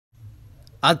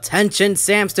Attention,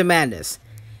 Samster Madness.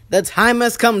 The time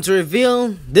has come to reveal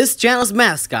this channel's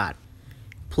mascot.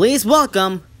 Please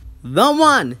welcome the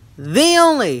one, the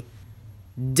only,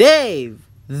 Dave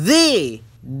the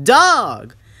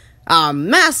Dog, our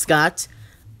mascot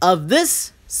of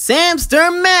this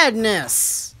Samster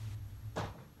Madness.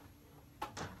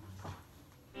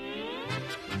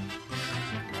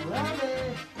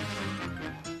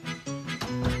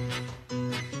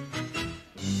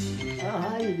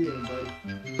 How you doing, buddy?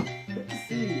 Good to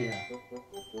see ya.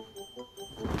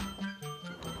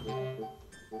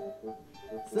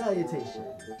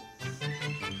 Salutations.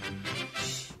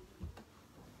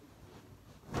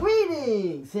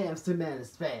 Greetings, Samster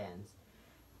Madness fans.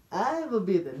 I will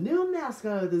be the new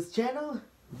mascot of this channel,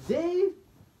 Dave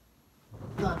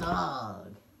the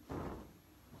Dog.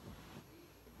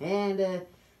 And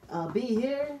I'll be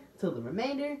here till the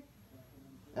remainder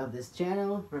of this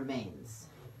channel remains.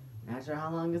 Not sure how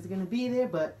long it's gonna be there,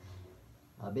 but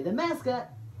I'll be the mascot.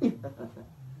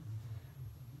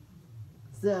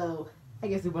 So, I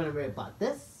guess you wonder about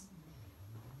this.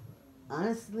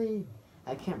 Honestly,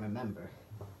 I can't remember.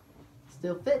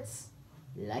 Still fits.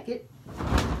 Like it?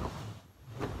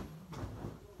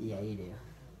 Yeah, you do.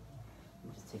 Let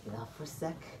me just take it off for a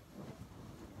sec.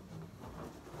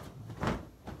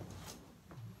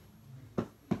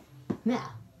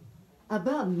 Now,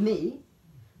 about me.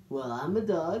 Well, I'm a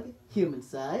dog,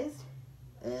 human-sized.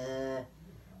 I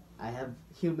have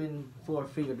human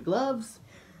 4-fingered gloves.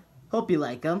 Hope you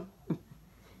like them.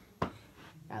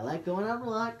 I like going on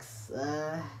walks. That's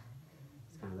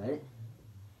kind of about it.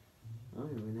 I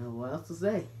don't even know what else to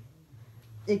say.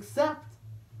 Except,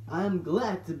 I'm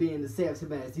glad to be in the Samster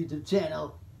Madness YouTube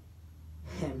channel.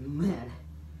 And man,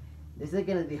 this is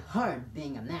gonna be hard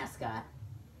being a mascot.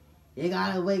 You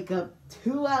gotta wake up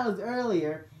 2 hours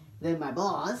earlier than my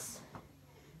boss.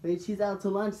 Wait, she's out to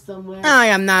lunch somewhere. I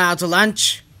am not out to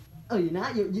lunch. Oh, you're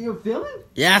not? You're filming?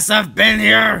 Yes, I've been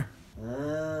here.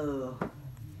 Oh.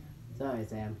 Sorry,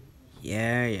 Sam.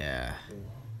 Yeah.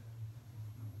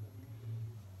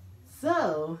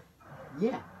 So,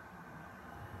 yeah.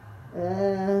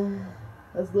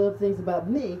 Let's look up things about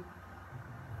me.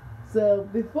 So,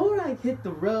 before I hit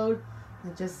the road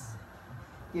and just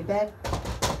get back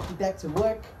to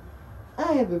work,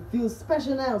 I have a few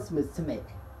special announcements to make.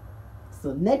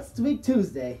 So next week,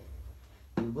 Tuesday,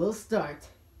 we will start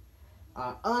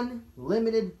our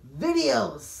unlimited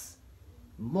videos.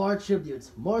 More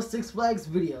tributes, more Six Flags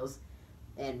videos,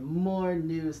 and more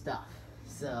new stuff.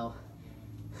 So,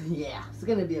 yeah, it's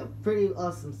gonna be a pretty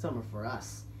awesome summer for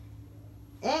us.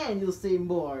 And you'll see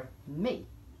more me.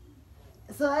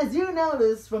 So as you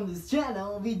noticed from this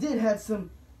channel, we did have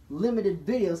some limited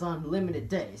videos on limited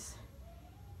days.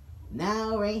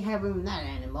 Now we ain't having that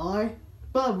anymore,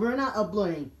 but we're not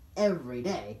uploading every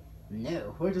day.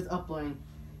 No, we're just uploading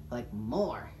like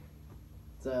more.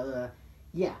 So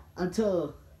yeah,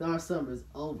 until our summer's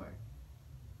over.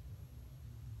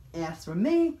 As for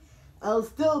me, I'll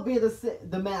still be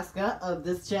the mascot of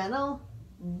this channel,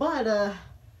 but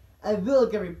I will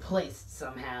get replaced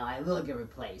somehow. I will get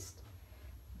replaced.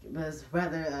 Because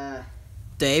rather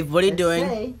Dave, what are you doing?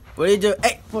 say, What are you doing?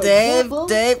 Hey, for Dave, example,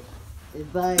 Dave.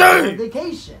 if I Dave! go on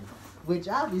vacation, which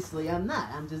obviously I'm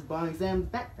not. I'm just borrowing Sam's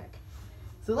backpack.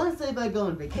 So let's say if I go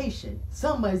on vacation,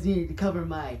 somebody's needing to cover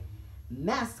my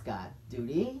mascot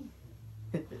duty.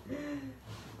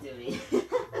 Duty.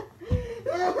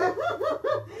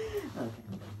 Okay.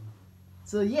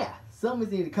 So yeah,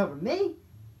 someone's needing to cover me.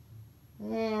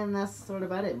 And that's sort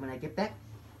of about it. When I get back,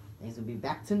 things will be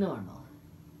back to normal.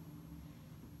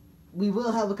 We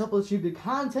will have a couple of tribute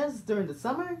contests during the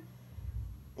summer.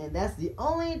 And that's the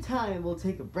only time we'll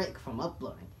take a break from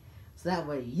uploading. So that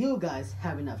way you guys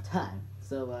have enough time.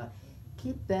 So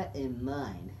keep that in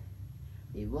mind.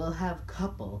 We will have a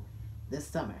couple this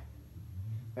summer.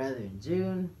 Rather in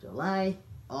June, July,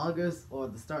 August, or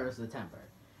the start of September.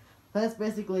 That's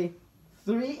basically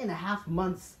 3.5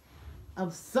 months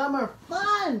of summer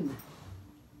fun!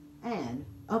 And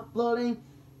uploading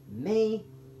May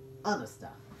other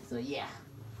stuff. So yeah.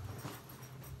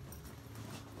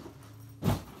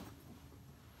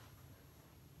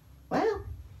 Well,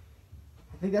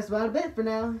 I think that's about it for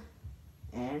now.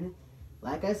 And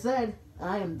like I said,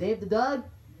 I am Dave the Dog,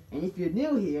 and if you're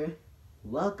new here,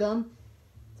 welcome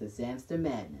to Samster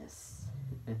Madness.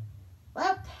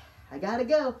 Well, I gotta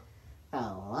go. Got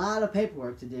a lot of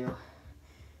paperwork to do.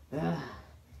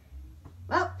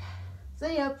 Well,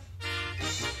 see ya.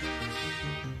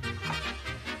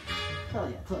 Oh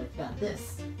yeah, totally forgot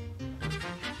this.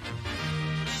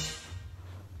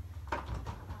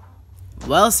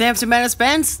 Well, Samster Madness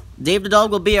fans, Dave the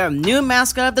Dog will be our new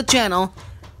mascot of the channel.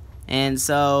 And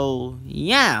so,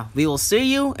 yeah, we will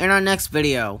see you in our next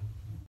video.